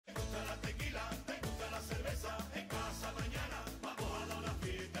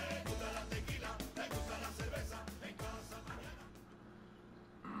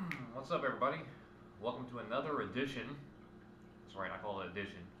What's up, everybody? Welcome to another edition, that's right, I call it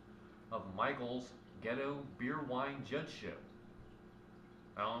edition, of Michael's Ghetto Beer Wine Judge Show.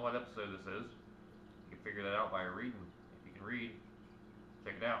 I don't know what episode this is. You can figure that out by reading. If you can read,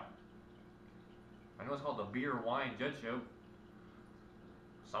 check it out. I know it's called the Beer Wine Judge Show.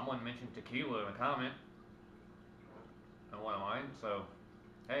 Someone mentioned tequila in a comment on one of mine, so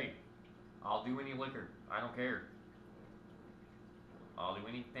hey, I'll do any liquor. I don't care. I'll do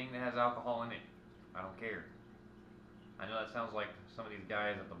anything that has alcohol in it. I don't care. I know that sounds like some of these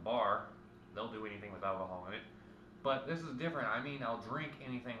guys at the bar. They'll do anything with alcohol in it. But this is different. I mean, I'll drink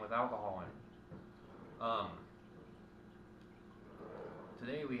anything with alcohol in it.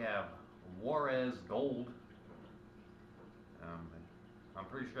 Today we have Juarez Gold. I'm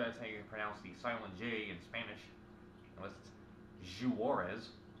pretty sure that's how you pronounce the silent J in Spanish. Unless it's Juarez,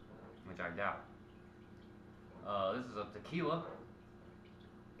 which I doubt. This is a tequila.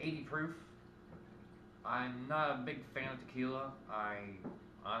 80 proof. I'm not a big fan of tequila. I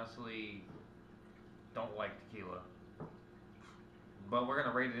honestly don't like tequila. But we're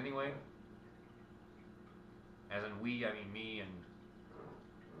gonna rate it anyway. As in we, I mean me and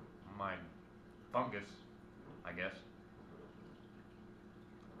my fungus, I guess.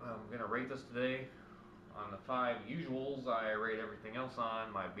 I'm gonna rate this today on the 5 usuals I rate everything else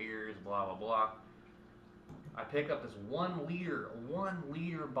on, my beers, blah blah blah. I pick up this 1 liter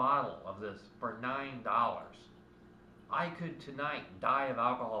bottle of this for $9. I could tonight die of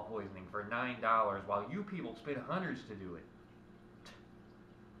alcohol poisoning for $9 while you people spend hundreds to do it.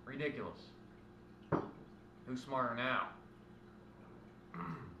 Ridiculous. Who's smarter now?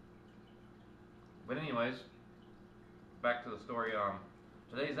 But anyways, back to the story.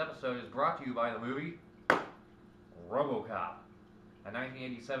 Today's episode is brought to you by the movie RoboCop, a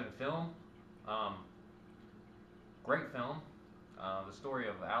 1987 film. Great film. The story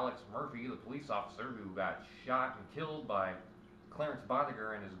of Alex Murphy, the police officer who got shot and killed by Clarence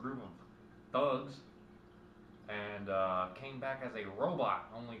Bodiger and his group of thugs, and came back as a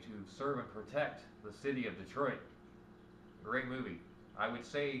robot only to serve and protect the city of Detroit. Great movie. I would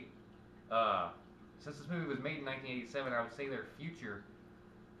say, since this movie was made in 1987, I would say their future,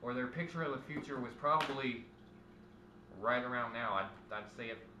 or their picture of the future, was probably right around now. I'd say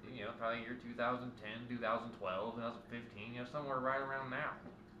it, probably year 2010, 2012, 2015, somewhere right around now.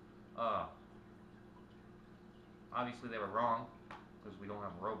 Obviously they were wrong, because we don't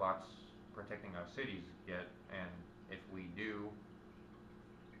have robots protecting our cities yet, and if we do,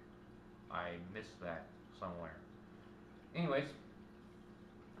 I missed that somewhere. Anyways,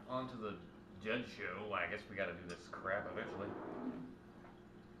 on to the judge show. I guess we gotta do this crap eventually.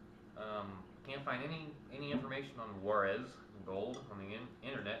 Can't find any information on Juarez Gold on the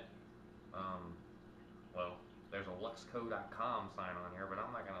internet. Well, there's a luxco.com sign on here, but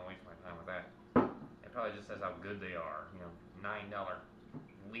I'm not gonna waste my time with that. It probably just says how good they are. $9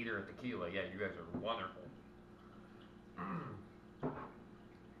 liter of tequila. Yeah, you guys are wonderful.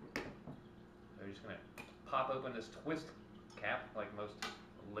 They're just gonna pop open this twist cap like most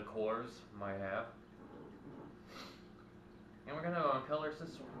liqueurs might have. And we're gonna color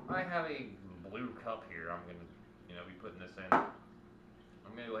this. I have a blue cup here. I'm gonna, be putting this in. I'm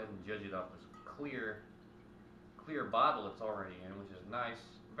gonna go ahead and judge it off this clear bottle it's already in, which is nice.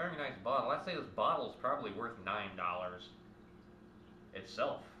 Very nice bottle. I'd say this bottle is probably worth $9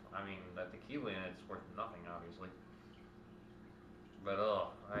 itself. I mean, the tequila in it's worth nothing, obviously. But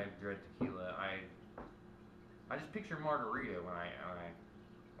I dread tequila. I just picture margarita when I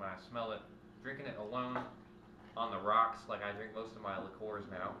smell it. Drinking it alone on the rocks, like I drink most of my liqueurs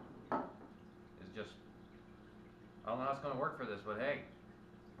now, is just, I don't know how it's going to work for this, but hey,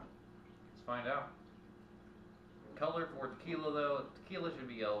 let's find out. Color for tequila, though, tequila should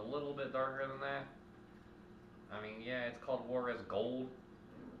be a little bit darker than that. I mean, yeah, it's called Juarez Gold,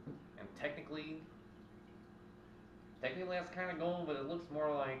 and technically that's kind of gold, but it looks more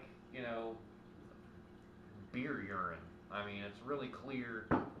like, beer urine. I mean, it's really clear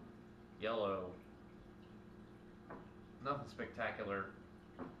yellow. Nothing spectacular.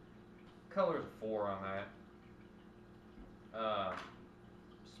 Color's a 4 on that.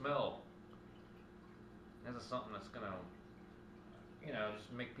 Smell. This is something that's gonna,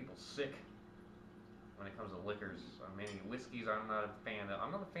 just make people sick when it comes to liquors. Many whiskeys I'm not a fan of.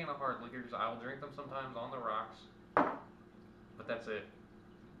 I'm not a fan of hard liquors. I will drink them sometimes on the rocks, but that's it.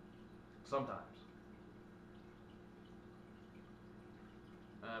 Sometimes.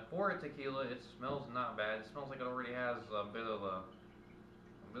 For a tequila, it smells not bad. It smells like it already has a bit of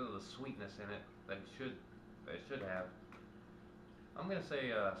the sweetness in it that it should have. I'm gonna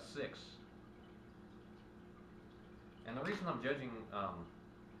say 6. And the reason I'm judging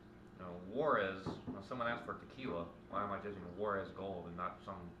Juarez. Someone asked for tequila. Why am I judging Juarez Gold and not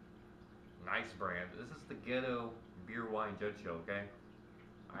some nice brand? This is the Ghetto Beer Wine Judge Show, okay?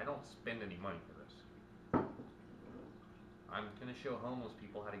 I don't spend any money for this. I'm gonna show homeless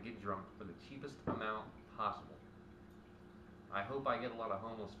people how to get drunk for the cheapest amount possible. I hope I get a lot of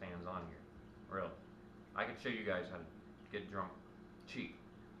homeless fans on here. Really. I can show you guys how to get drunk cheap.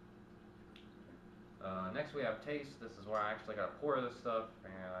 Next we have taste. This is where I actually gotta pour this stuff,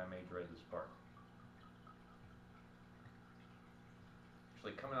 and I may dread this part.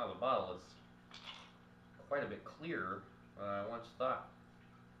 Actually, coming out of the bottle, it's quite a bit clearer than I once thought.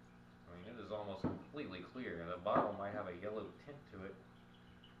 I mean, it is almost completely clear, and the bottle might have a yellow tint to it.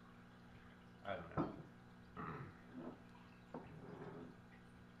 I don't know.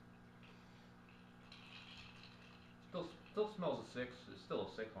 Still smells a 6. It's still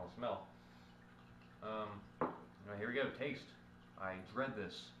a 6 on smell. Here we go. Taste. I dread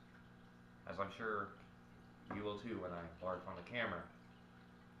this, as I'm sure you will too when I barf on the camera.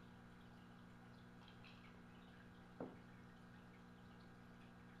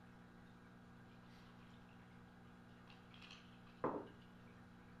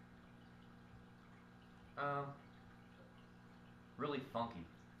 Really funky.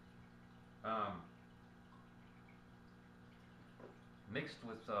 Mixed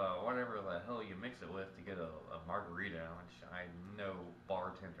with whatever the hell you mix it with to get a margarita, which I'm no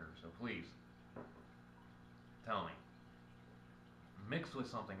bartender, so please tell me. Mixed with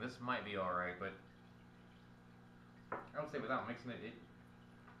something, this might be alright, but I would say without mixing it,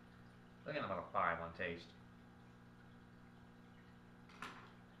 looking at about a 5 on taste.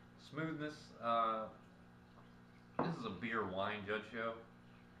 Smoothness, this is a beer wine judge show.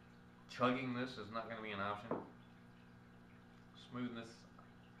 Chugging this is not going to be an option. Smoothness.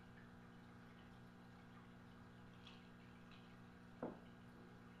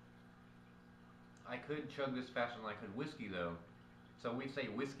 I could chug this faster than I could whiskey though. So we say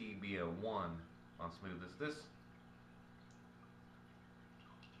whiskey be a 1 on smoothness. This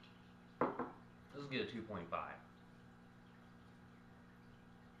will get a 2.5.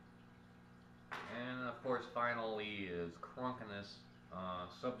 And of course finally is Crunkness.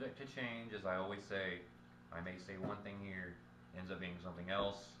 Subject to change, as I always say. I may say one thing here, ends up being something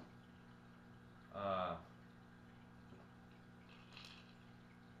else. I'm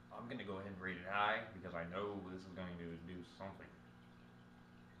going to go ahead and rate it high because I know this is going to do something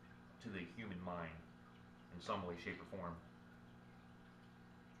to the human mind in some way, shape, or form.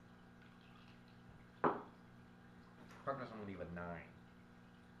 Crunkness, I'm going to give a 9.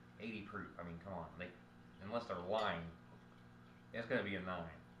 80 proof. I mean, come on. Unless they're lying, it's going to be a 9.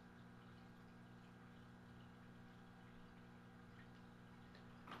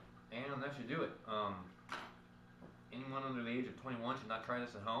 And that should do it. Anyone under the age of 21 should not try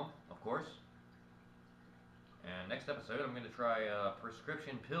this at home, of course. And next episode, I'm going to try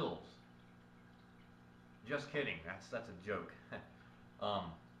prescription pills. Just kidding. That's a joke.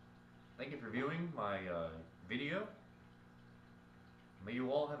 Thank you for viewing my video. May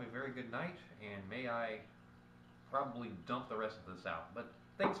you all have a very good night, and may I probably dump the rest of this out. But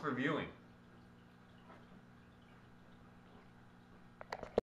thanks for viewing.